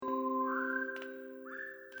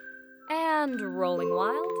And rolling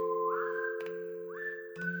wild.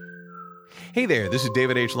 Hey there, this is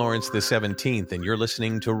David H. Lawrence the 17th, and you're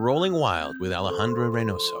listening to Rolling Wild with Alejandra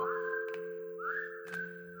Reynoso.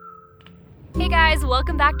 Hey guys,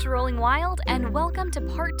 welcome back to Rolling Wild, and welcome to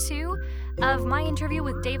part 2 of my interview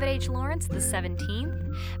with David H. Lawrence the 17th.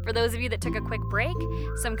 For those of you that took a quick break,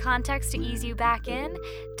 some context to ease you back in,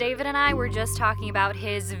 David and I were just talking about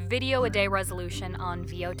his video a day resolution on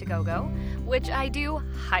Vo2Go-Go, which I do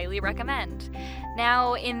highly recommend.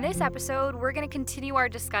 Now, in this episode, we're going to continue our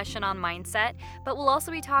discussion on mindset, but we'll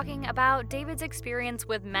also be talking about David's experience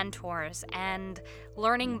with mentors and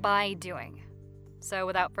learning by doing. So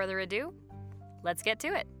without further ado, let's get to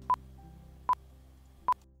it.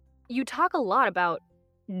 You talk a lot about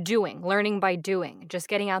doing, learning by doing, just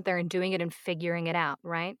getting out there and doing it and figuring it out,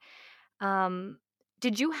 right?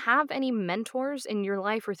 Did you have any mentors in your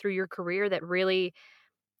life or through your career that really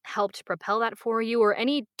helped propel that for you, or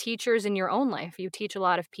any teachers in your own life? You teach a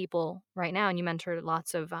lot of people right now and you mentor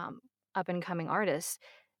lots of up-and-coming artists.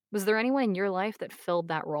 Was there anyone in your life that filled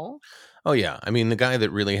that role? Oh, yeah. I mean, the guy that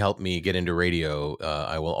really helped me get into radio,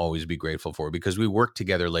 I will always be grateful for, because we worked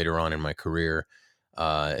together later on in my career.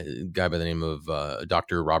 A guy by the name of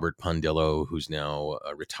Dr. Robert Pondillo, who's now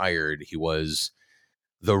retired. He was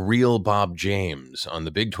the real Bob James on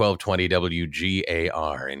the Big 1220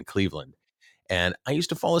 WGAR in Cleveland. And I used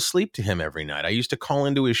to fall asleep to him every night. I used to call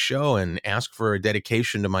into his show and ask for a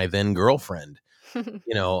dedication to my then girlfriend.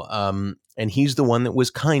 And he's the one that was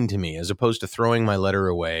kind to me, as opposed to throwing my letter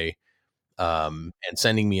away and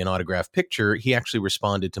sending me an autographed picture. He actually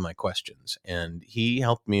responded to my questions, and he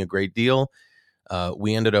helped me a great deal.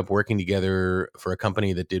 We ended up working together for a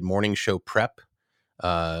company that did morning show prep,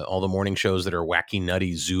 all the morning shows that are wacky,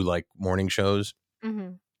 nutty, zoo-like morning shows.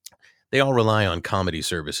 Mm-hmm. They all rely on comedy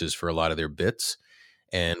services for a lot of their bits.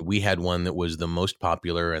 And we had one that was the most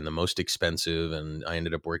popular and the most expensive, and I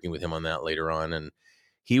ended up working with him on that later on. And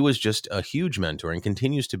he was just a huge mentor and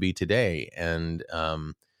continues to be today. And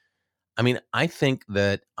I think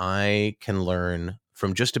that I can learn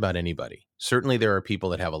from just about anybody. Certainly there are people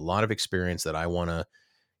that have a lot of experience that I want to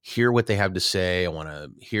hear what they have to say. I want to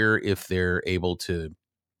hear if they're able to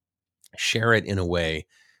share it in a way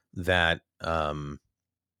that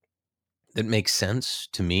that makes sense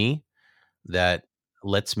to me, that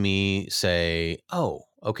lets me say, oh,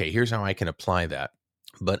 okay, here's how I can apply that.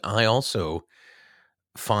 But I also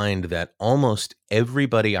find that almost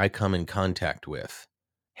everybody I come in contact with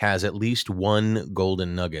has at least one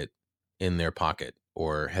golden nugget in their pocket,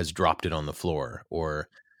 or has dropped it on the floor, or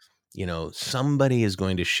somebody is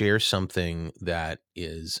going to share something that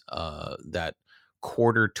is that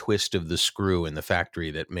quarter twist of the screw in the factory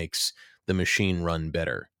that makes the machine run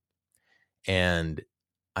better. And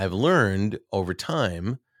I've learned over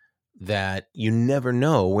time that you never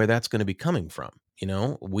know where that's going to be coming from.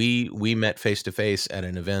 We met face to face at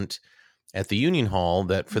an event at the Union Hall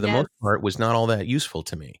that for the most part was not all that useful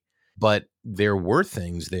to me. But there were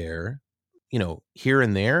things there, here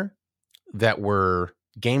and there, that were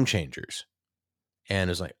game changers. And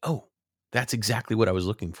it was like, oh, that's exactly what I was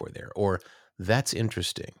looking for there. Or that's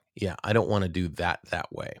interesting. Yeah, I don't want to do that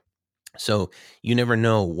way. So you never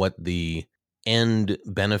know what the end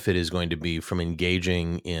benefit is going to be from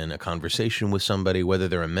engaging in a conversation with somebody, whether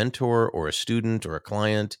they're a mentor or a student or a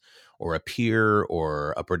client or a peer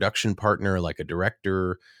or a production partner, like a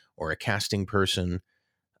director or a casting person.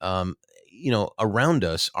 Around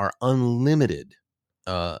us are unlimited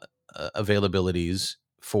availabilities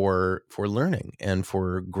for learning and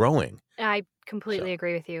for growing. I completely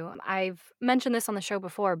agree with you. I've mentioned this on the show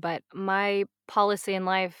before, but my policy in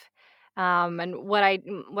life, and what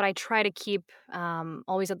I try to keep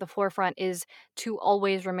always at the forefront, is to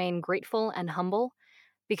always remain grateful and humble,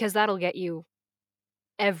 because that'll get you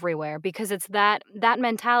everywhere. Because it's that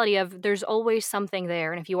mentality of there's always something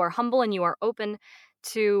there, and if you are humble and you are open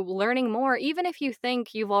to learning more, even if you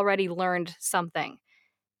think you've already learned something,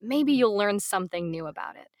 maybe you'll learn something new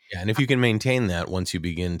about it. Yeah, and if you can maintain that once you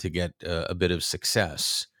begin to get a bit of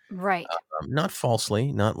success, right? Not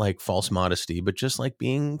falsely, not like false modesty, but just like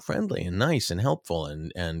being friendly and nice and helpful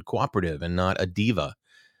and cooperative and not a diva.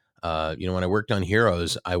 When I worked on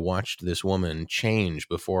Heroes, I watched this woman change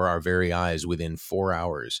before our very eyes within 4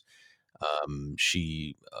 hours.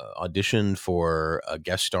 She auditioned for a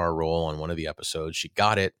guest star role on one of the episodes. She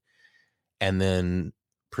got it, and then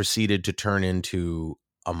proceeded to turn into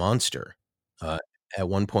a monster. At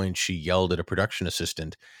one point, she yelled at a production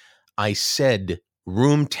assistant, "I said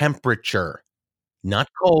room temperature, not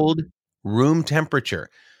cold, room temperature."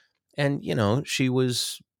 And, she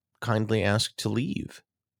was kindly asked to leave.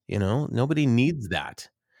 Nobody needs that.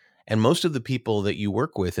 And most of the people that you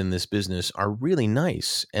work with in this business are really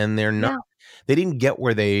nice, and Yeah. they didn't get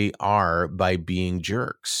where they are by being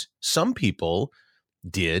jerks. Some people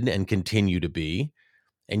did and continue to be,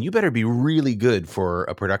 and you better be really good for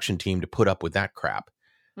a production team to put up with that crap.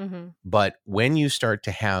 Mm-hmm. But when you start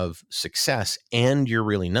to have success and you're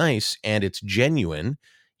really nice and it's genuine,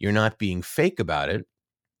 you're not being fake about it,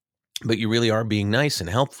 but you really are being nice and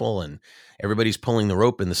helpful, and everybody's pulling the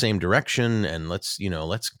rope in the same direction, and let's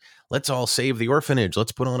all save the orphanage.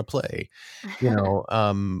 Let's put on a play.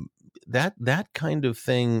 That kind of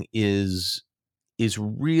thing is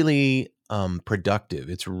really productive.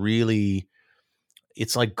 It's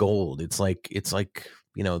like gold. It's like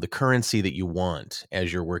the currency that you want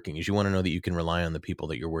as you're working, is you want to know that you can rely on the people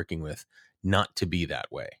that you're working with not to be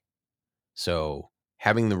that way. So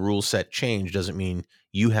having the rule set change doesn't mean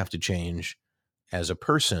you have to change as a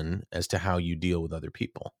person as to how you deal with other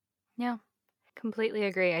people. Yeah, completely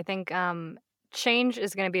agree. I think change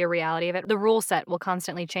is going to be a reality of it. The rule set will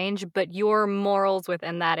constantly change, but your morals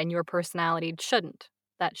within that and your personality shouldn't.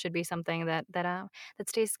 That should be something that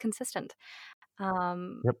stays consistent.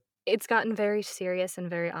 Um, Yep. it's gotten very serious and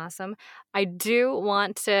very awesome. I do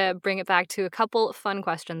want to bring it back to a couple fun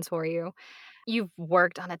questions for you. You've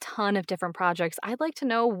worked on a ton of different projects. I'd like to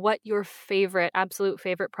know what your absolute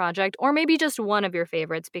favorite project, or maybe just one of your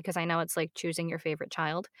favorites, because I know it's like choosing your favorite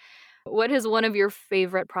child. What has one of your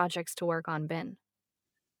favorite projects to work on been?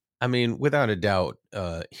 I mean, without a doubt,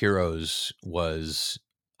 Heroes was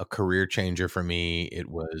a career changer for me. It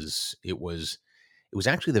was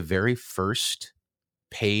actually the very first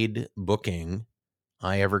paid booking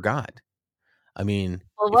I ever got. I mean,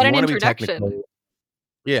 Well, if what you an want to be introduction. technical,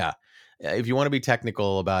 yeah. If you want to be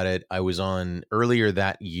technical about it, I was on earlier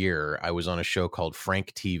that year. I was on a show called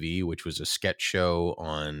Frank TV, which was a sketch show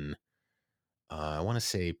on, I want to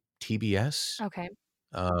say TBS. Okay.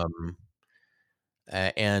 Um,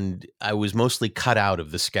 and I was mostly cut out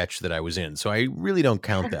of the sketch that I was in, so I really don't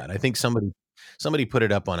count that. I think somebody put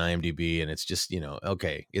it up on IMDb, and it's just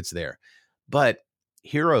okay, it's there. But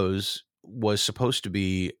Heroes was supposed to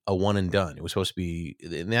be a one and done. It was supposed to be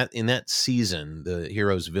in that season, the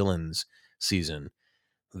Heroes Villains season.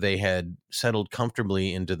 They had settled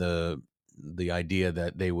comfortably into the idea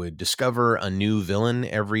that they would discover a new villain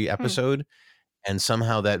every Hmm. episode, and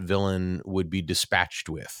somehow that villain would be dispatched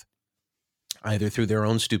with, either through their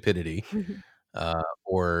own stupidity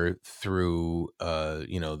or through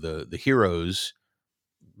the heroes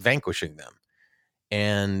vanquishing them.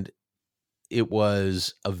 And it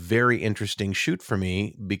was a very interesting shoot for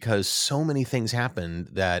me because so many things happened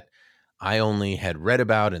that I only had read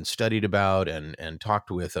about and studied about and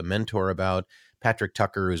talked with a mentor about. Patrick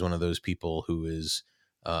Tucker is one of those people who is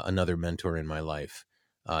another mentor in my life.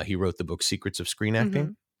 He wrote the book Secrets of Screen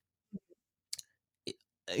Acting. Hmm.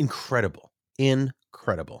 Incredible,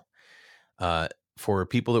 incredible. Uh, for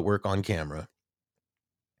people that work on camera,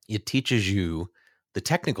 it teaches you the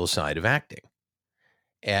technical side of acting,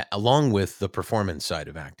 along with the performance side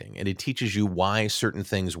of acting. And it teaches you why certain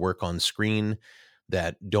things work on screen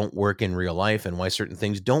that don't work in real life, and why certain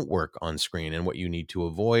things don't work on screen, and what you need to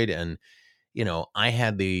avoid. And, I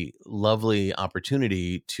had the lovely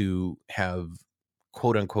opportunity to have,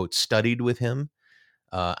 quote unquote, studied with him.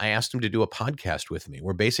 I asked him to do a podcast with me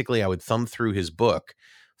where basically I would thumb through his book,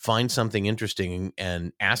 find something interesting,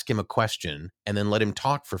 and ask him a question, and then let him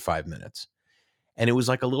talk for 5 minutes. And it was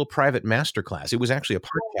like a little private masterclass. It was actually a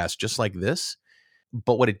podcast just like this.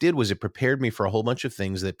 But what it did was it prepared me for a whole bunch of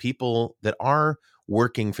things that people that are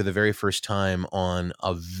working for the very first time on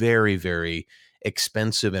a very, very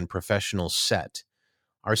expensive and professional set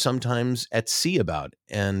are sometimes at sea about.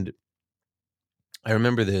 And I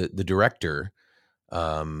remember the director,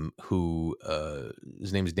 who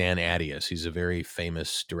his name's Dan Attias. He's a very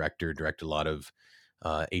famous director, directed a lot of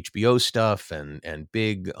HBO stuff and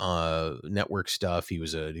big network stuff. He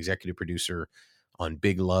was an executive producer on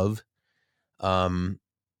Big Love.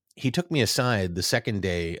 He took me aside the second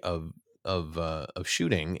day of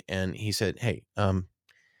shooting, and he said, "Hey,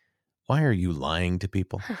 why are you lying to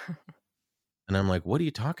people?" And I'm like, "What are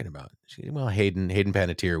you talking about?" Well, Hayden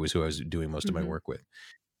Panettiere was who I was doing most of my Hmm. work with.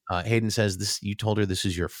 Hayden says, "This, you told her this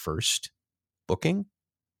is your first booking?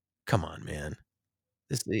 Come on, man.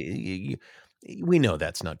 This we know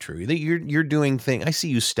that's not true. That you're doing thing. I see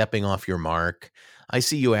you stepping off your mark. I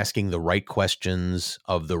see you asking the right questions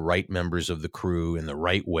of the right members of the crew in the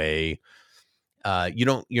right way.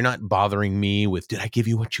 You're not bothering me with, did I give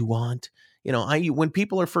you what you want? When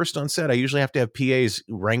people are first on set, I usually have to have PAs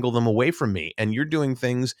wrangle them away from me. And you're doing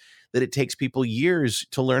things that it takes people years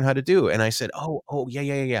to learn how to do." And I said, oh, yeah,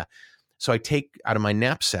 yeah, yeah, yeah. So I take out of my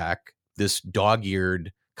knapsack this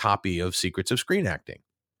dog-eared copy of Secrets of Screen Acting.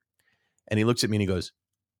 And he looks at me and he goes,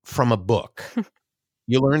 from a book.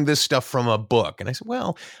 You learned this stuff from a book. And I said,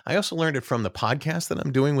 well, I also learned it from the podcast that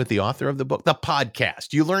I'm doing with the author of the book. The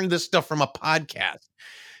podcast. You learned this stuff from a podcast.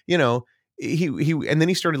 You know, and then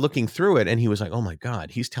he started looking through it and he was like, oh my God,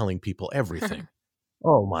 he's telling people everything.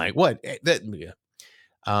 Oh my, what?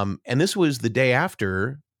 And this was the day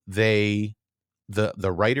after the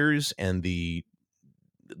writers and the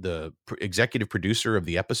executive producer of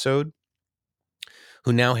the episode,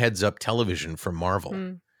 who now heads up television for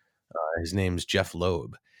Marvel. His name's Jeff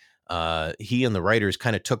Loeb. He and the writers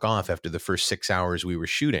kind of took off after the first 6 hours we were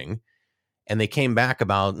shooting, and they came back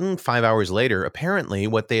about 5 hours later. Apparently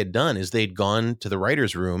what they had done is they'd gone to the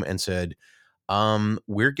writer's room and said,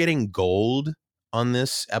 we're getting gold on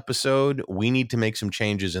this episode. We need to make some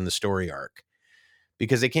changes in the story arc.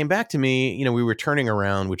 Because they came back to me, you know, we were turning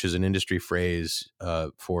around, which is an industry phrase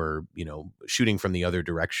for, you know, shooting from the other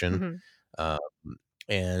direction.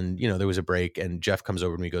 And, you know, there was a break and Jeff comes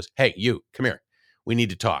over to me and goes, hey, you, come here. We need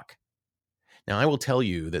to talk. Now, I will tell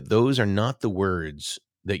you that those are not the words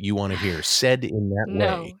that you want to hear said in that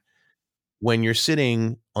way when you're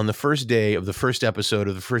sitting on the first day of the first episode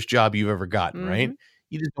of the first job you've ever gotten, right?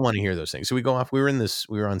 You just don't want to hear those things. So we go off. We were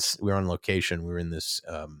on location. We were in this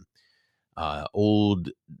old,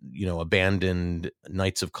 you know, abandoned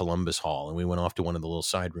Knights of Columbus hall. And we went off to one of the little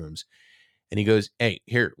side rooms. And he goes, hey,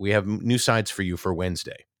 here, we have new sides for you for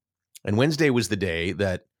Wednesday. And Wednesday was the day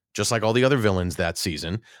that, just like all the other villains that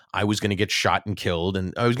season, I was going to get shot and killed.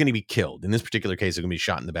 And I was going to be killed. In this particular case, I'm going to be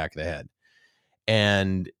shot in the back of the head.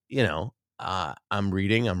 And, you know, I'm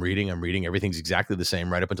reading. Everything's exactly the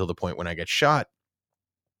same right up until the point when I get shot.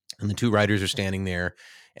 And the two writers are standing there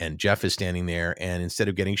and Jeff is standing there. And instead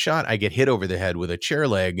of getting shot, I get hit over the head with a chair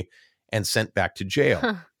leg and sent back to jail.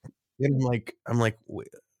 And I'm like,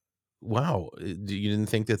 wow, you didn't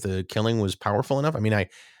think that the killing was powerful enough? I mean, I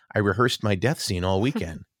rehearsed my death scene all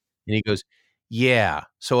weekend. And he goes, yeah,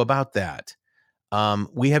 so about that.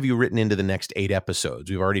 We have you written into the next 8 episodes.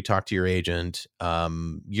 We've already talked to your agent.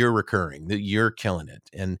 You're recurring. You're killing it.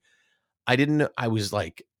 And I didn't know. I was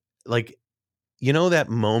like, you know, that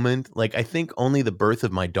moment, like, I think only the birth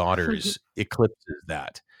of my daughters eclipses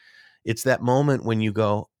that. It's that moment when you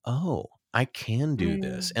go, oh, I can do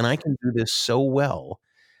this. And I can do this so well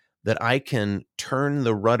that I can turn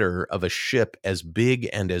the rudder of a ship as big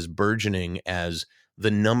and as burgeoning as the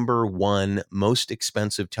 #1 most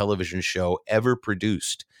expensive television show ever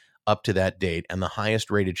produced up to that date and the highest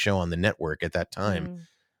rated show on the network at that time.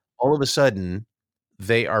 All of a sudden,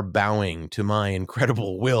 they are bowing to my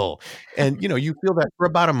incredible will. And, you know, you feel that for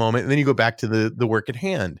about a moment and then you go back to the work at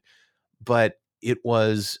hand. But it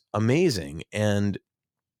was amazing. And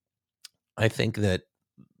I think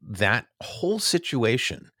that whole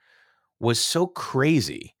situation was so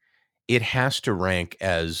crazy. It has to rank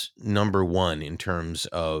as #1 in terms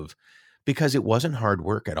of, because it wasn't hard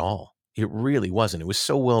work at all. It really wasn't. It was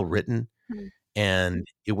so well written and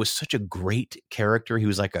it was such a great character. He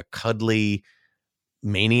was like a cuddly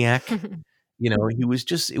maniac. You know, it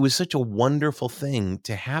was such a wonderful thing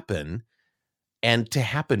to happen, and to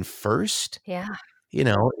happen first. Yeah. You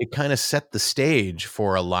know, it kind of set the stage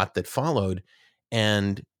for a lot that followed.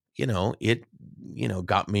 And, you know, it, you know,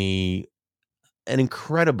 got me an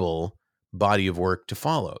incredible body of work to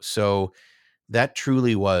follow. So that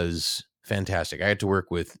truly was fantastic. I had to work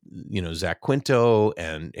with, you know, Zach Quinto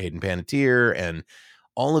and Hayden Panettiere and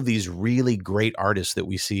all of these really great artists that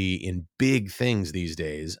we see in big things these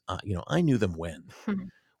days. You know, I knew them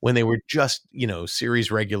when they were just, you know, series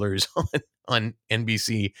regulars on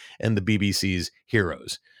NBC and the BBC's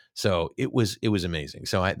Heroes. So it was amazing.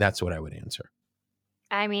 So that's what I would answer.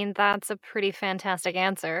 I mean, that's a pretty fantastic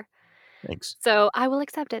answer. Thanks. So I will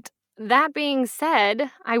accept it. That being said,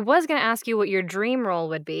 I was going to ask you what your dream role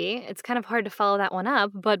would be. It's kind of hard to follow that one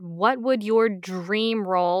up, but what would your dream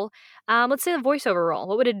role, let's say the voiceover role,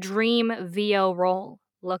 what would a dream VO role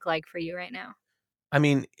look like for you right now? I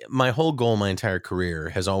mean, my whole goal, my entire career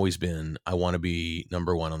has always been, I want to be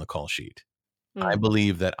 #1 on the call sheet. I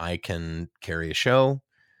believe that I can carry a show.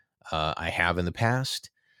 I have in the past.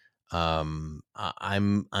 I'm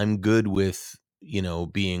good with, you know,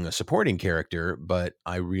 being a supporting character, but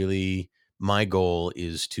my goal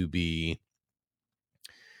is to be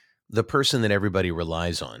the person that everybody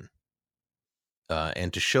relies on,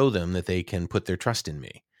 and to show them that they can put their trust in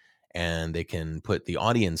me and they can put the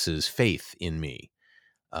audience's faith in me.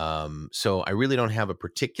 So I really don't have a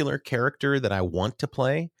particular character that I want to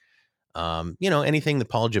play. You know, anything that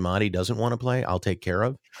Paul Giamatti doesn't want to play, I'll take care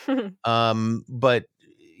of. But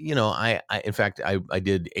I in fact, I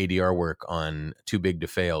did ADR work on Too Big to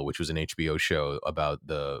Fail, which was an HBO show about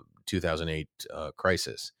the 2008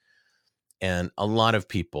 crisis. And a lot of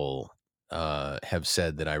people have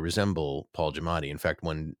said that I resemble Paul Giamatti. In fact,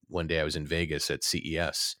 one day I was in Vegas at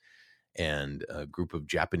CES, and a group of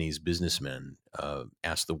Japanese businessmen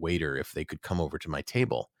asked the waiter if they could come over to my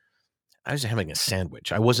table. I was having a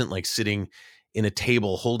sandwich. I wasn't like sitting in a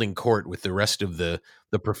table holding court with the rest of the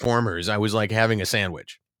performers. I was like having a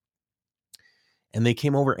sandwich. And they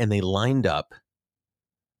came over and they lined up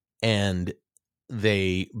and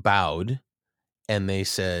they bowed and they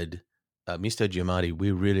said, Mr. Giamatti,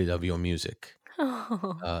 we really love your music.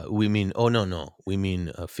 We mean, oh, no, we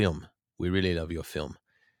mean film. We really love your film.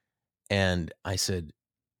 And I said,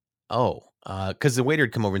 oh, because the waiter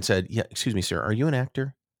had come over and said, yeah, excuse me, sir, are you an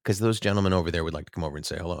actor? Because those gentlemen over there would like to come over and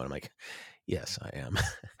say hello. And I'm like, yes, I am.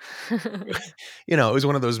 It was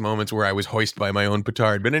one of those moments where I was hoisted by my own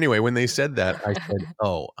petard. But anyway, when they said that, I said,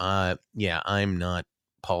 oh, yeah, I'm not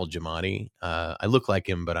Paul Giamatti. I look like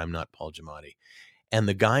him, but I'm not Paul Giamatti. And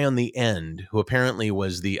the guy on the end, who apparently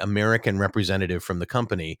was the American representative from the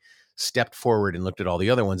company, stepped forward and looked at all the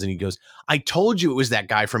other ones. And he goes, I told you it was that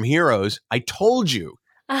guy from Heroes. I told you.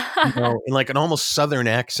 In like an almost Southern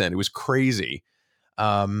accent. It was crazy.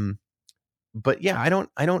 But yeah, I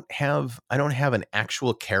don't have an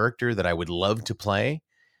actual character that I would love to play.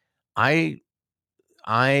 I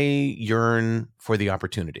yearn for the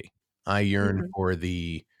opportunity. I yearn for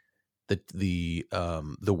the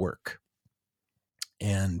work.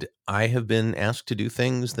 And I have been asked to do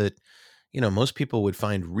things that, most people would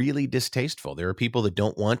find really distasteful. There are people that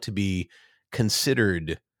don't want to be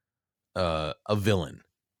considered a villain.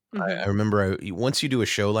 I remember once you do a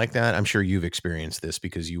show like that, I'm sure you've experienced this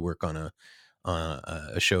because you work on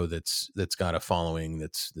a show that's got a following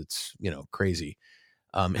that's crazy.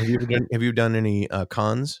 Have you done any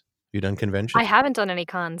cons? Have you done conventions? I haven't done any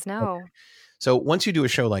cons, no. Okay. So once you do a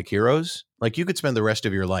show like Heroes, like you could spend the rest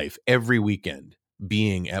of your life every weekend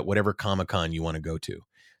being at whatever Comic-Con you want to go to,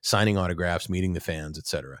 signing autographs, meeting the fans,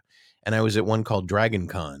 etc. And I was at one called Dragon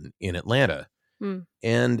Con in Atlanta.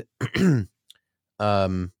 And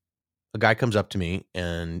a guy comes up to me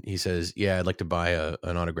and he says, yeah, I'd like to buy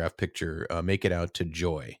an autographed picture. Make it out to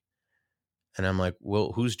Joy. And I'm like,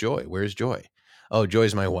 well, who's Joy? Where's Joy? Oh,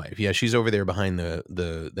 Joy's my wife. Yeah, she's over there behind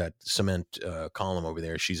that cement column over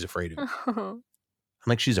there. She's afraid of me. I'm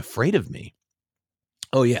like, she's afraid of me?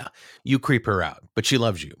 Oh, yeah. You creep her out, but she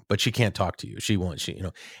loves you, but she can't talk to you. She wants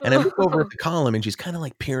you. And I look over at the column and she's kind of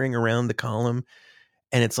like peering around the column.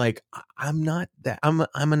 And it's like, I'm not that. I'm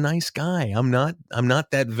a nice guy. I'm not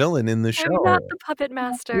that villain in the show. I'm not the puppet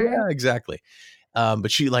master. Yeah, exactly.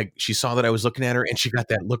 But she saw that I was looking at her and she got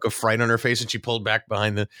that look of fright on her face and she pulled back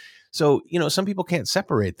behind the. So, some people can't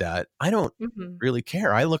separate that. I don't really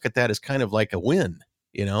care. I look at that as kind of like a win,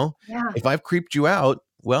 Yeah. If I've creeped you out,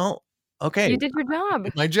 well, okay. You did your job.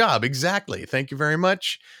 My job. Exactly. Thank you very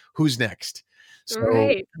much. Who's next? So,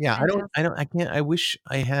 right. Yeah, I can't, I wish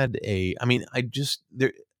I had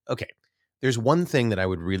there's one thing that I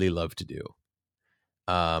would really love to do.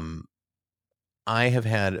 I have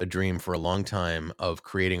had a dream for a long time of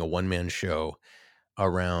creating a one-man show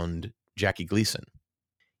around Jackie Gleason.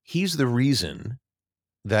 He's the reason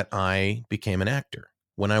that I became an actor.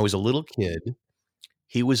 When I was a little kid,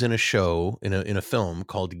 he was in a show, in a film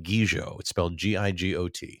called Gigot. It's spelled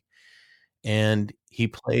Gigot. And he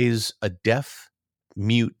plays a deaf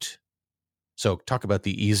mute. So talk about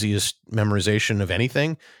the easiest memorization of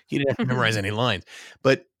anything. He didn't have to memorize any lines.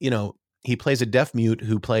 But, he plays a deaf mute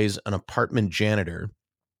who plays an apartment janitor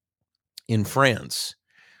in France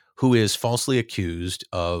who is falsely accused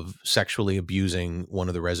of sexually abusing one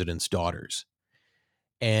of the residents' daughters.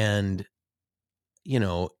 And,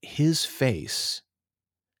 his face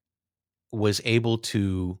was able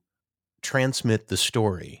to transmit the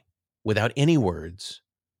story without any words,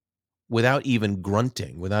 without even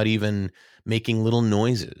grunting, without even making little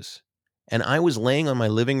noises. And I was laying on my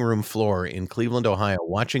living room floor in Cleveland, Ohio,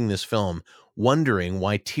 watching this film, wondering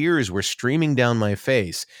why tears were streaming down my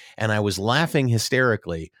face. And I was laughing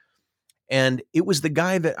hysterically. And it was the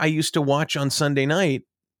guy that I used to watch on Sunday night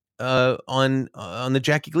on the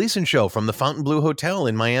Jackie Gleason show from the Fontainebleau Hotel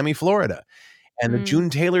in Miami, Florida. And the June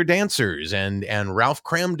Taylor dancers and Ralph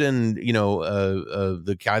Cramden,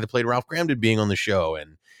 the guy that played Ralph Cramden being on the show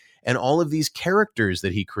and all of these characters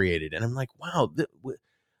that he created. And I'm like, wow,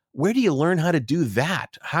 where do you learn how to do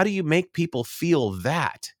that? How do you make people feel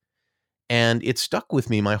that? And it stuck with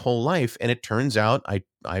me my whole life. And it turns out I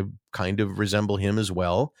kind of resemble him as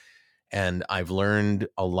well. And I've learned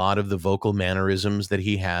a lot of the vocal mannerisms that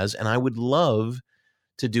he has. And I would love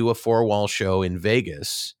to do a four-wall show in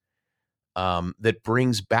Vegas that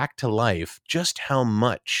brings back to life just how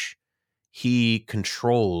much he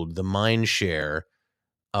controlled the mind share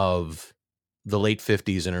of the late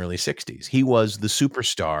 50s and early 60s. He was the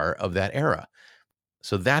superstar of that era.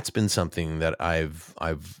 So that's been something that I've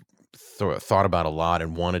thought about a lot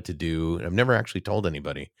and wanted to do. I've never actually told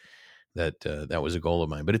anybody that that was a goal of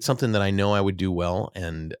mine, but it's something that I know I would do well,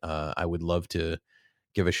 and I would love to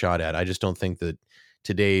give a shot at. I just don't think that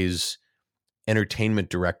today's entertainment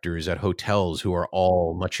directors at hotels, who are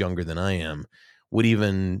all much younger than I am, would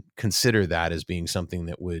even consider that as being something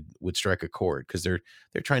that would strike a chord, because they're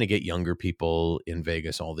trying to get younger people in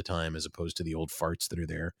Vegas all the time as opposed to the old farts that are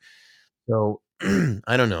there. So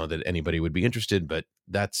I don't know that anybody would be interested, but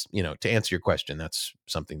that's, to answer your question, that's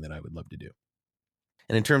something that I would love to do.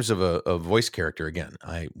 And in terms of a voice character, again,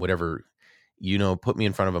 whatever, put me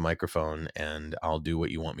in front of a microphone and I'll do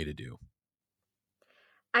what you want me to do.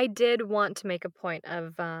 I did want to make a point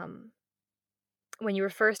of when you were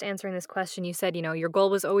first answering this question, you said, your goal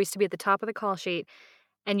was always to be at the top of the call sheet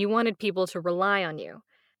and you wanted people to rely on you.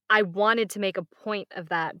 I wanted to make a point of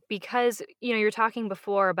that because, you were talking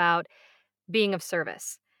before about being of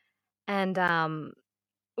service. And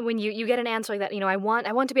when you get an answer like that, I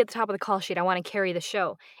want to be at the top of the call sheet. I want to carry the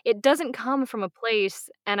show. It doesn't come from a place,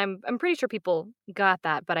 and I'm pretty sure people got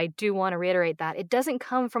that, but I do want to reiterate that it doesn't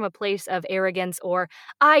come from a place of arrogance or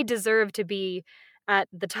I deserve to be at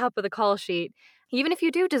the top of the call sheet. Even if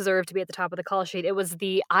you do deserve to be at the top of the call sheet, it was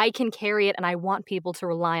the I can carry it and I want people to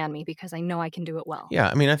rely on me because I know I can do it well. Yeah,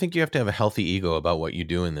 I mean, I think you have to have a healthy ego about what you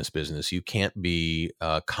do in this business. You can't be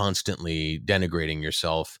constantly denigrating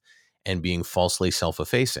yourself and being falsely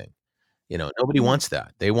self-effacing. Nobody Mhm. wants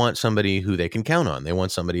that. They want somebody who they can count on. They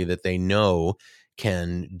want somebody that they know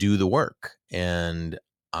can do the work. And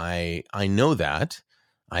I know that.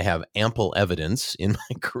 I have ample evidence in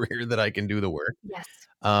my career that I can do the work. Yes.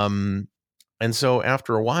 Um, and so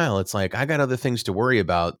after a while, it's like, I got other things to worry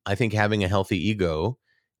about. I think having a healthy ego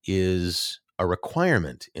is a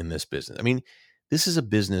requirement in this business. I mean, this is a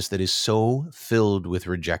business that is so filled with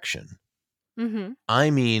rejection. Mhm.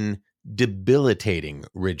 I mean, debilitating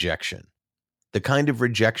rejection. The kind of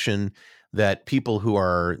rejection that people who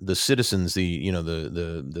are the citizens,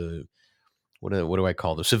 the what do I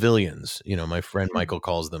call the civilians? My friend Michael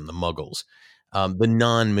calls them the muggles, the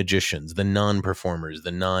non-magicians, the non-performers,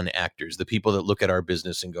 the non-actors, the people that look at our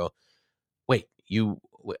business and go, "Wait,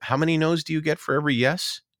 how many no's do you get for every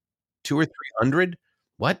yes? 200 or 300?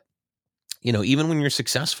 What?" Even when you're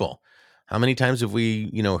successful, how many times have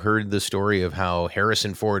we, heard the story of how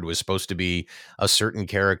Harrison Ford was supposed to be a certain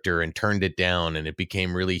character and turned it down and it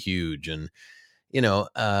became really huge, and,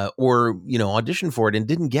 or, auditioned for it and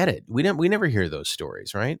didn't get it. We never hear those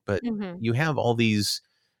stories, right? But Mhm. you have all these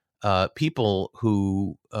people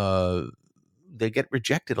who they get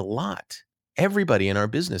rejected a lot. Everybody in our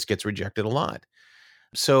business gets rejected a lot.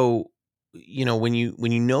 So, when you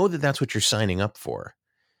know that that's what you're signing up for,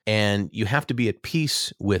 and you have to be at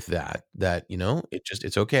peace with that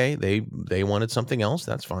it's okay, they wanted something else,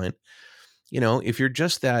 that's fine. If you're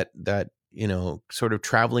just that sort of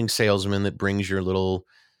traveling salesman that brings your little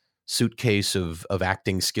suitcase of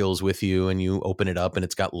acting skills with you, and you open it up and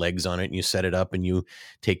it's got legs on it, and you set it up and you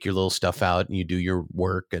take your little stuff out and you do your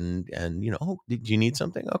work, and oh, did you need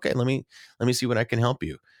something? Okay, let me see what I can help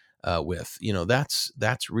you with.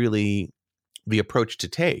 That's really the approach to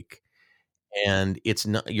take. And it's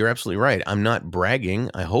not, you're absolutely right. I'm not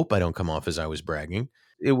bragging. I hope I don't come off as I was bragging.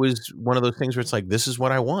 It was one of those things where it's like, this is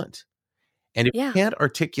what I want. And if Yeah. you can't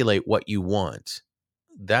articulate what you want,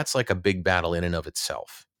 that's like a big battle in and of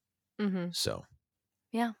itself. Mhm. So,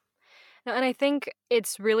 Yeah. No, and I think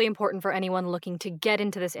it's really important for anyone looking to get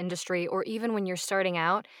into this industry or even when you're starting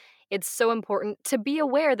out, it's so important to be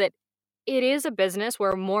aware that it is a business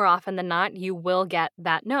where more often than not you will get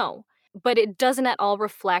that no. But it doesn't at all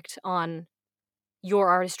reflect on your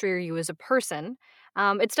artistry or you as a person.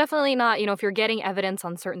 It's definitely not, if you're getting evidence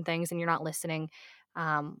on certain things and you're not listening,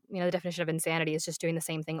 the definition of insanity is just doing the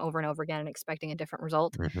same thing over and over again and expecting a different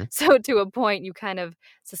result. mhm. So to a point, you kind of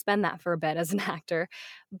suspend that for a bit as an actor.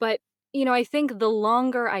 But, I think the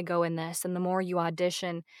longer I go in this and the more you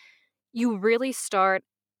audition, you really start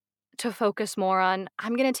to focus more on,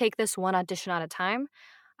 I'm going to take this one audition at a time.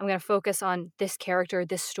 I'm going to focus on this character,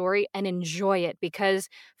 this story, and enjoy it because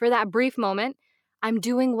for that brief moment, I'm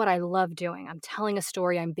doing what I love doing. I'm telling a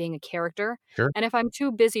story, I'm being a character. Sure. And if I'm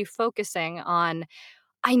too busy focusing on,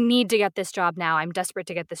 I need to get this job now, I'm desperate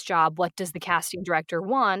to get this job, what does the casting director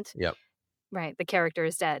want? Yep. Right, the character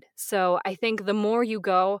is dead. So I think the more you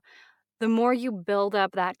go, the more you build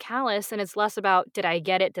up that callus, and it's less about, did I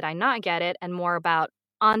get it, did I not get it, and more about,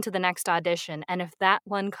 on to the next audition. And if that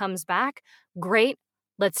one comes back, great,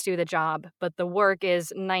 let's do the job. But the work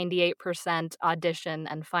is 98% audition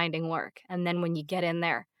and finding work. And then when you get in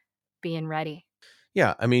there, being ready.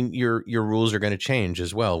 Yeah, I mean, your rules are going to change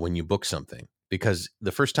as well when you book something, because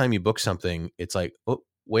the first time you book something, it's like, oh,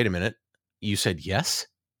 wait a minute, you said yes.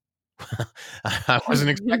 I wasn't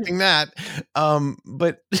expecting that.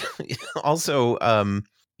 But also,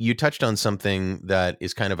 you touched on something that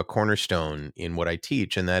is kind of a cornerstone in what I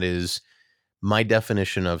teach, and that is my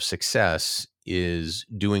definition of success is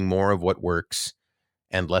doing more of what works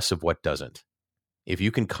and less of what doesn't. If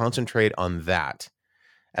you can concentrate on that,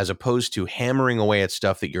 as opposed to hammering away at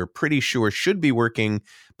stuff that you're pretty sure should be working,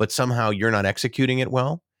 but somehow you're not executing it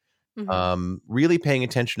well. Really paying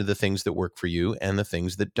attention to the things that work for you and the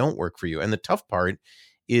things that don't work for you. And the tough part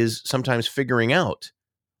is sometimes figuring out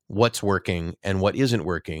what's working and what isn't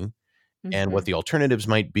working, and what the alternatives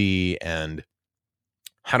might be, and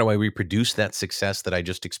how do I reproduce that success that I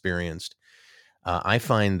just experienced. I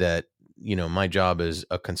find that, my job as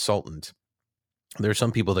a consultant, there are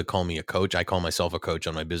some people that call me a coach. I call myself a coach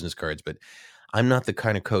on my business cards, but I'm not the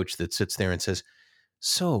kind of coach that sits there and says,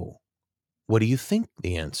 so what do you think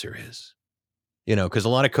the answer is? Because a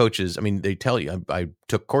lot of coaches, I mean, they tell you, I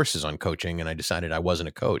took courses on coaching and I decided I wasn't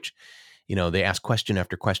a coach. They ask question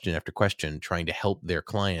after question after question, trying to help their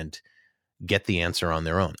client get the answer on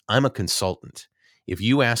their own. I'm a consultant. If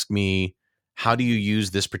you ask me, how do you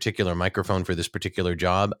use this particular microphone for this particular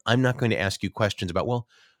job? I'm not going to ask you questions about, well,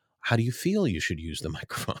 how do you feel you should use the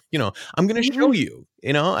microphone? I'm going to show you,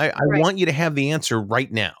 I want you to have the answer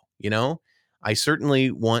right now. I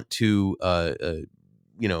certainly want to,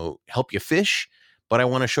 help you fish, but I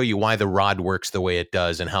want to show you why the rod works the way it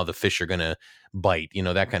does and how the fish are going to bite,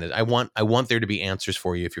 that kind of, I want there to be answers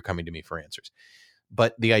for you if you're coming to me for answers.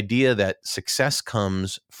 But the idea that success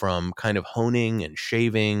comes from kind of honing and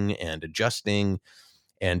shaving and adjusting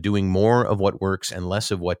and doing more of what works and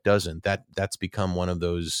less of what doesn't, that's become one of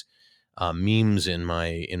those memes in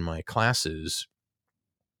my classes,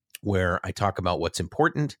 where I talk about what's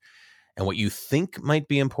important and what you think might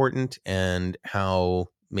be important and how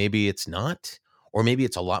maybe it's not, or maybe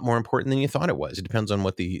it's a lot more important than you thought it was. It depends on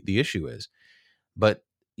what the issue is. But,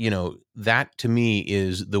 that to me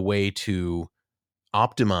is the way to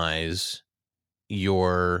optimize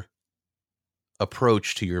your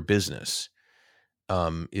approach to your business,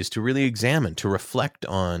 is to really examine, to reflect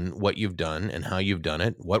on what you've done and how you've done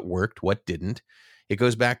it, what worked, what didn't. It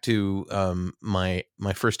goes back to my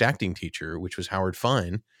first acting teacher, which was Howard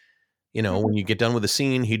Fine. When you get done with a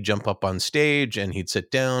scene, he'd jump up on stage and he'd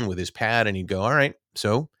sit down with his pad and he'd go, all right,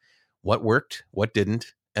 so what worked, what didn't,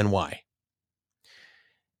 and why?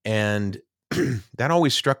 And that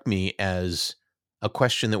always struck me as a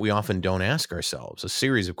question that we often don't ask ourselves, a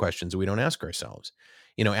series of questions that we don't ask ourselves.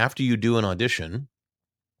 After you do an audition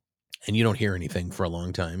and you don't hear anything for a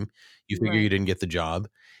long time, you figure you didn't get the job.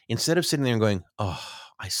 Instead of sitting there and going, oh,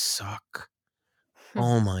 I suck.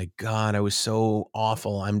 Oh my God, I was so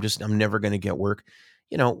awful. I'm never going to get work.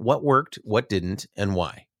 What worked, what didn't, and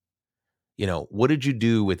why? What did you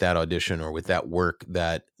do with that audition or with that work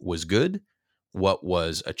that was good? What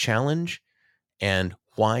was a challenge? And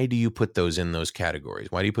why do you put those in those categories?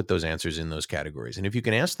 Why do you put those answers in those categories? And if you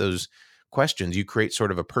can ask those questions, you create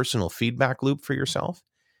sort of a personal feedback loop for yourself.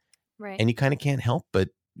 Right. And you kind of can't help but,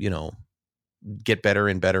 get better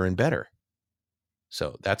and better and better.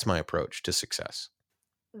 So that's my approach to success.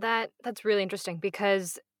 That's really interesting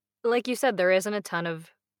because, like you said, there isn't a ton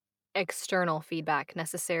of external feedback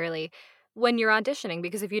necessarily when you're auditioning,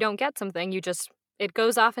 because if you don't get something, it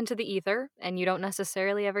goes off into the ether and you don't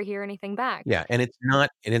necessarily ever hear anything back. Yeah, and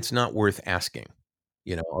it's not worth asking.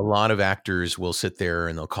 A lot of actors will sit there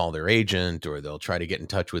and they'll call their agent, or they'll try to get in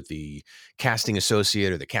touch with the casting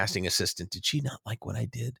associate or the casting assistant. Did she not like what I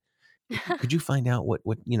did? Could you find out what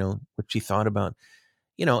she thought about?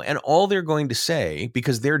 And all they're going to say,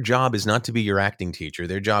 because their job is not to be your acting teacher,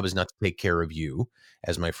 their job is not to take care of you,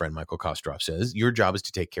 as my friend Michael Kostroff says. Your job is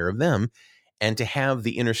to take care of them and to have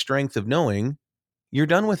the inner strength of knowing you're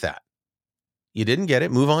done with that. You didn't get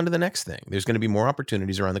it, move on to the next thing. There's going to be more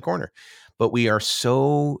opportunities around the corner. But we are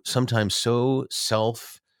sometimes so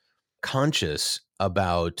self-conscious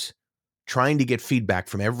about trying to get feedback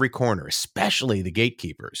from every corner, especially the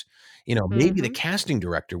gatekeepers. Maybe the casting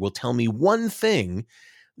director will tell me one thing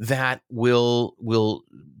that will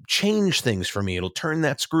change things for me. It'll turn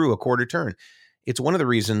that screw a quarter turn. It's one of the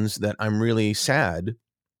reasons that I'm really sad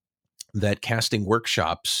that casting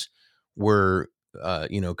workshops were,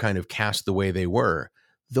 kind of cast the way they were.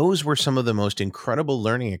 Those were some of the most incredible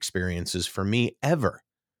learning experiences for me ever.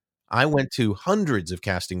 I went to hundreds of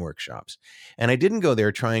casting workshops, and I didn't go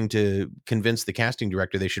there trying to convince the casting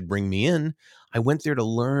director they should bring me in. I went there to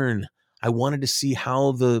learn. I wanted to see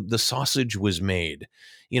how the sausage was made.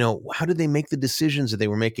 How did they make the decisions that they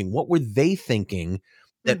were making? What were they thinking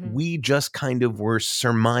that Mm-hmm. we just kind of were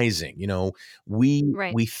surmising? We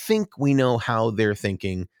Right. we think we know how they're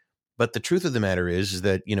thinking, but the truth of the matter is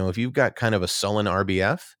that, if you've got kind of a sullen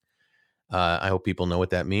RBF, I hope people know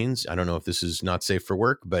what that means. I don't know if this is not safe for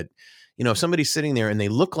work, but if somebody's sitting there and they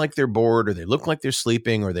look like they're bored, or they look like they're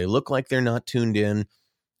sleeping, or they look like they're not tuned in,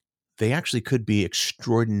 they actually could be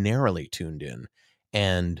extraordinarily tuned in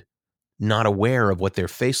and not aware of what their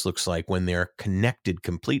face looks like when they're connected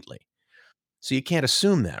completely. So you can't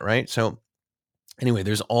assume that, right? So anyway,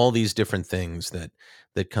 there's all these different things that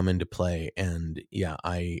come into play, and yeah,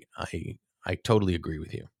 I totally agree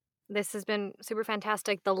with you. This has been super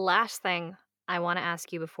fantastic. The last thing I want to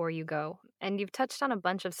ask you before you go, and you've touched on a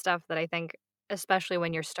bunch of stuff that I think, especially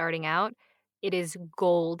when you're starting out, it is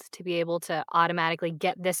gold to be able to automatically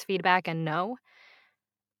get this feedback and know.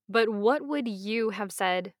 But what would you have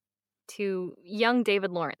said to young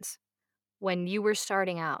David Lawrence when you were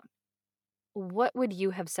starting out? What would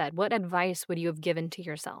you have said? What advice would you have given to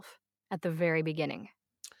yourself at the very beginning?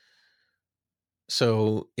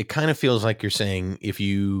 So it kind of feels like you're saying, if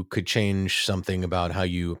you could change something about how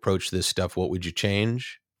you approach this stuff, what would you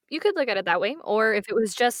change? You could look at it that way, or if it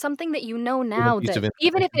was just something that you know Give a now piece that of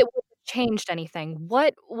even if information. it wouldn't have changed anything,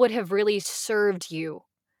 what would have really served you?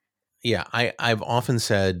 Yeah, I've often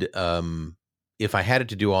said, if I had it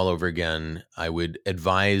to do all over again, I would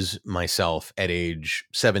advise myself at age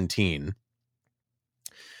 17,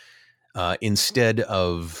 instead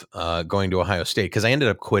of going to Ohio State, because I ended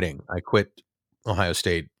up quitting. I quit Ohio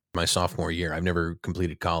State my sophomore year. I've never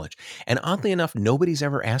completed college, and oddly enough, nobody's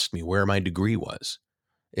ever asked me where my degree was.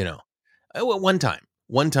 You know, well, one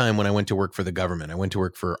time when I went to work for the government, I went to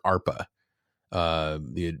work for ARPA,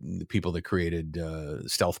 the people that created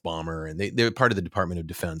Stealth Bomber, and they're part of the Department of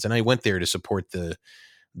Defense. And I went there to support the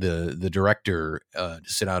director, to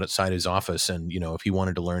sit outside his office, and if he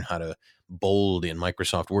wanted to learn how to bold in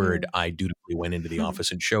Microsoft Word, I dutifully went into the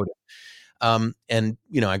office and showed him. And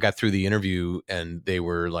I got through the interview, and they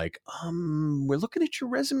were like, "We're looking at your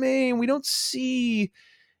resume, and we don't see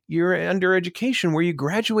your under education, where you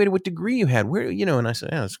graduated, what degree you had, where?" And I said,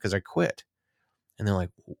 "Yeah, it's because I quit." And they're like,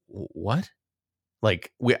 "What?"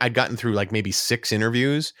 Like, I'd gotten through like maybe 6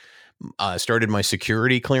 interviews, started my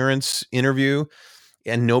security clearance interview,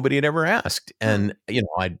 and nobody had ever asked. And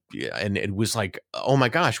and it was like, "Oh my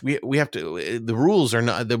gosh, we have to. The rules are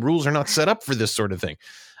not set up for this sort of thing."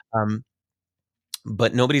 Um,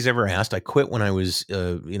 but nobody's ever asked. I quit when I was,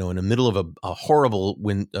 in the middle of a horrible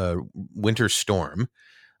winter storm.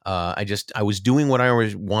 I was doing what I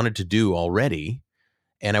always wanted to do already,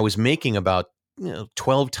 and I was making about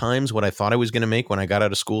 12 times what I thought I was going to make when I got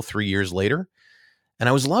out of school 3 years later, and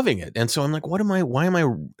I was loving it. And so I'm like, why am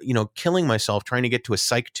I killing myself trying to get to a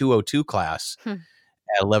Psych 202 class Hmm.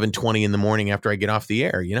 at 11:20 in the morning after I get off the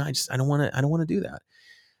air? I don't want to do that.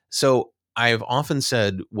 So I've often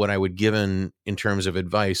said, what I would given in terms of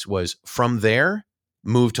advice was, from there,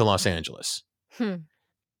 move to Los Angeles, Hmm.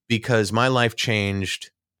 because my life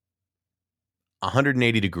changed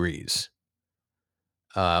 180 degrees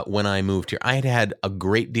when I moved here. I had had a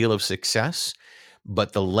great deal of success,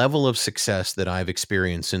 but the level of success that I've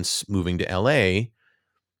experienced since moving to LA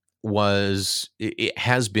it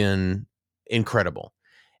has been incredible.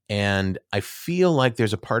 And I feel like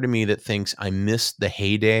there's a part of me that thinks I missed the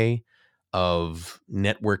heyday of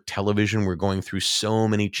network television. We're going through so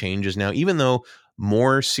many changes now, even though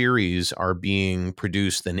more series are being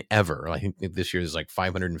produced than ever. I think this year is like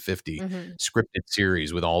 550 Mm-hmm. scripted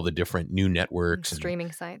series with all the different new networks and,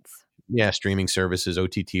 Streaming sites. yeah, streaming services,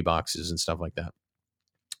 OTT boxes, and stuff like that.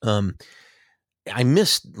 I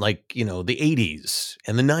missed, like, the 80s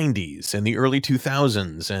and the 90s and the early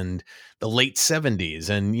 2000s and the late 70s.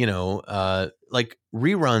 And, like,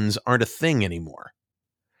 reruns aren't a thing anymore.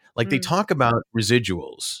 Like, they Mm. talk about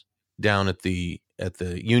residuals down at the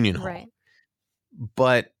Union Hall, Right.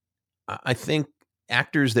 but I think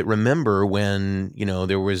actors that remember when,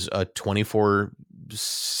 there was a 24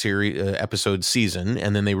 episode season,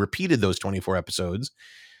 and then they repeated those 24 episodes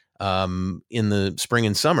in the spring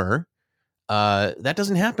and summer, that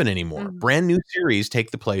doesn't happen anymore. Mhm. Brand new series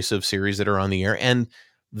take the place of series that are on the air, and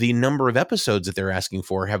the number of episodes that they're asking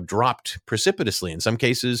for have dropped precipitously. In some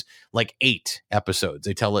cases, like 8 episodes.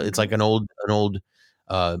 It's like an old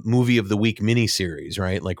movie of the week miniseries,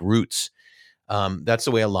 right? Like Roots. That's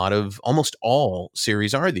the way almost all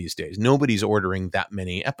series are these days. Nobody's ordering that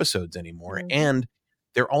many episodes anymore, Mhm. and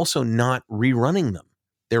they're also not rerunning them.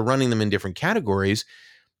 They're running them in different categories,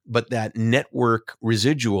 but that network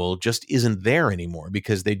residual just isn't there anymore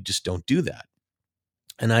because they just don't do that.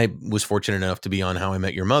 And I was fortunate enough to be on How I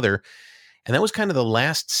Met Your Mother. And that was kind of the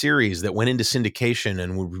last series that went into syndication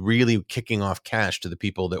and were really kicking off cash to the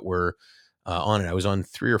people that were on it. I was on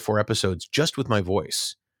 3 or 4 episodes just with my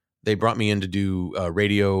voice. They brought me in to do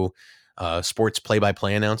radio sports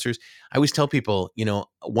play-by-play announcers. I always tell people,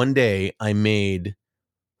 one day I made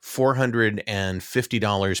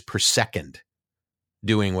 $450 per second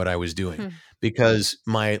doing what I was doing because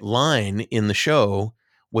my line in the show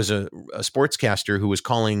was a sportscaster who was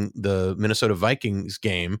calling the Minnesota Vikings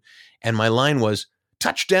game, and my line was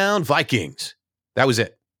touchdown Vikings. That was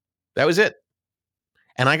it.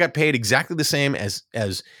 And I got paid exactly the same as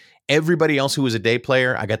everybody else who was a day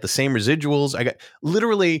player. I got the same residuals. I got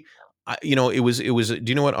literally, it was. Do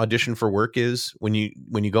you know what audition for work is? When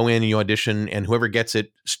you go in and you audition, and whoever gets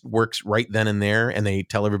it works right then and there, and they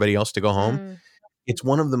tell everybody else to go home. It's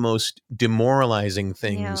one of the most demoralizing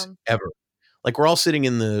things ever. Like we're all sitting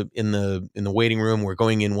in the waiting room. We're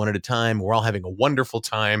going in one at a time. We're all having a wonderful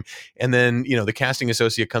time. And then, the casting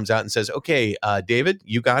associate comes out and says, okay, David,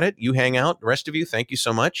 you got it. You hang out. The rest of you, thank you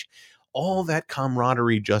so much. All that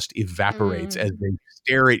camaraderie just evaporates as they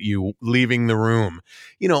stare at you leaving the room.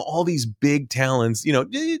 All these big talents,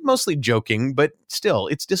 mostly joking, but still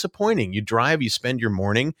it's disappointing. You drive, you spend your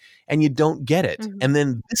morning and you don't get it. And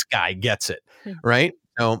then this guy gets it. Right.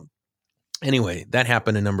 So anyway, that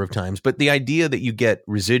happened a number of times, but the idea that you get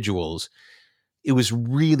residuals, it was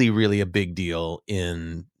really, really a big deal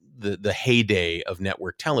in the heyday of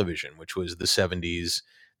network television, which was the 70s,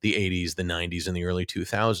 the 80s, the 90s, and the early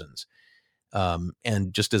 2000s.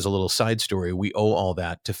 And just as a little side story, we owe all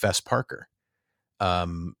that to Fess Parker.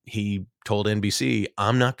 He told NBC,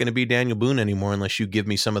 I'm not going to be Daniel Boone anymore unless you give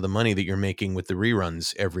me some of the money that you're making with the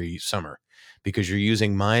reruns every summer, because you're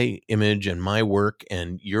using my image and my work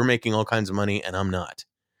and you're making all kinds of money and I'm not.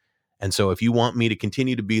 And so if you want me to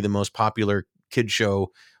continue to be the most popular kid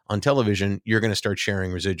show on television, you're going to start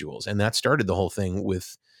sharing residuals. And that started the whole thing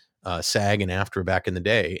with SAG and AFTRA back in the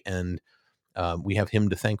day. And we have him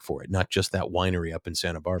to thank for it, not just that winery up in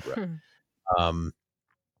Santa Barbara.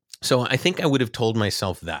 So I think I would have told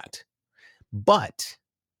myself that. But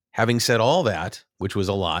having said all that, which was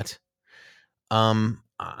a lot,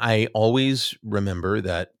 I always remember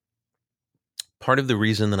that part of the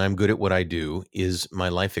reason that I'm good at what I do is my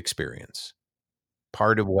life experience.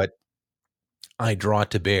 Part of what I draw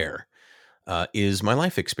to bear is my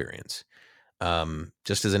life experience.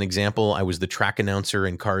 Just as an example, I was the track announcer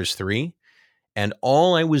in Cars 3, and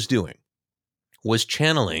all I was doing was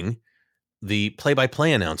channeling the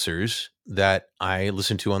play-by-play announcers that I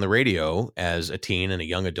listened to on the radio as a teen and a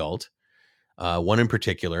young adult. One in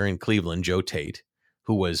particular in Cleveland, Joe Tate,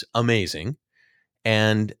 who was amazing.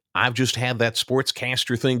 And I've just had that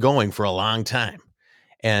sportscaster thing going for a long time,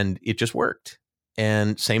 and it just worked.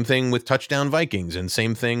 And same thing with Touchdown Vikings, and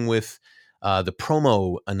same thing with the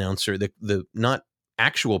promo announcer, the not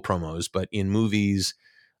actual promos, but in movies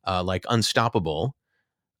like Unstoppable.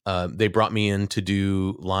 They brought me in to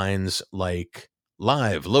do lines like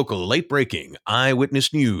live, local, late breaking,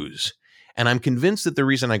 eyewitness news. And I'm convinced that the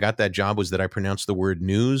reason I got that job was that I pronounced the word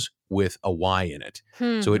news with a Y in it.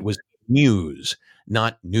 So it was news,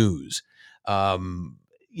 not news. I've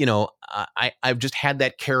just had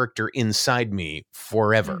that character inside me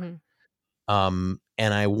forever. And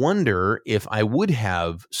I wonder if I would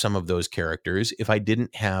have some of those characters if I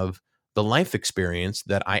didn't have the life experience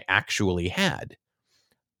that I actually had.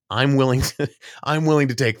 I'm willing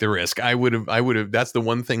to take the risk. I would have, that's the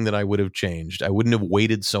one thing that I would have changed. I wouldn't have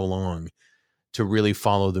waited so long to really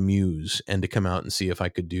follow the muse and to come out and see if I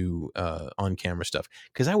could do on camera stuff.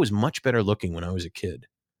 Cause I was much better looking when I was a kid.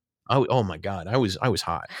 Oh my God. I was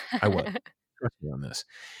hot. I was. Trust me on this.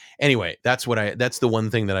 Anyway, that's the one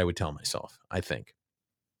thing that I would tell myself, I think.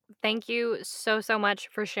 Thank you so much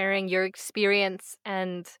for sharing your experience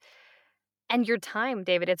and your time,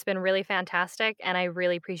 David. It's been really fantastic, and I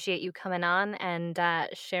really appreciate you coming on and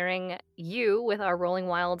sharing you with our Rolling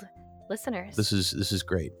Wild listeners. This is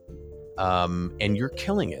great, and you're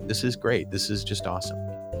killing it. This is great. This is just awesome.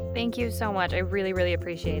 Thank you so much. I really, really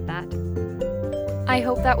appreciate that. I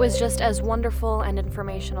hope that was just as wonderful and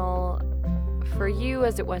informational for you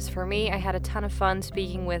as it was for me. I had a ton of fun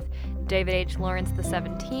speaking with David H. Lawrence the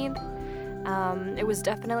 17th. It was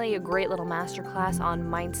definitely a great little masterclass on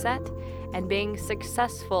mindset and being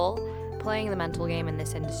successful playing the mental game in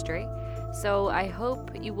this industry. So I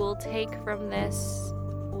hope you will take from this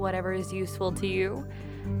whatever is useful to you.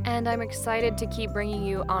 And I'm excited to keep bringing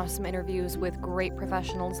you awesome interviews with great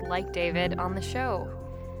professionals like David on the show.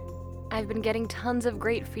 I've been getting tons of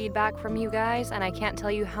great feedback from you guys, and I can't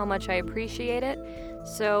tell you how much I appreciate it.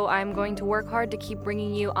 So I'm going to work hard to keep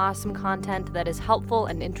bringing you awesome content that is helpful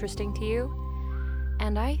and interesting to you.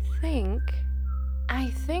 And I think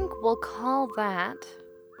we'll call that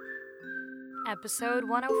episode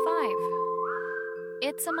 105.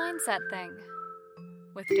 It's a Mindset Thing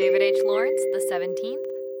with David H. Lawrence, the 17th,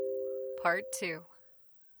 part 2.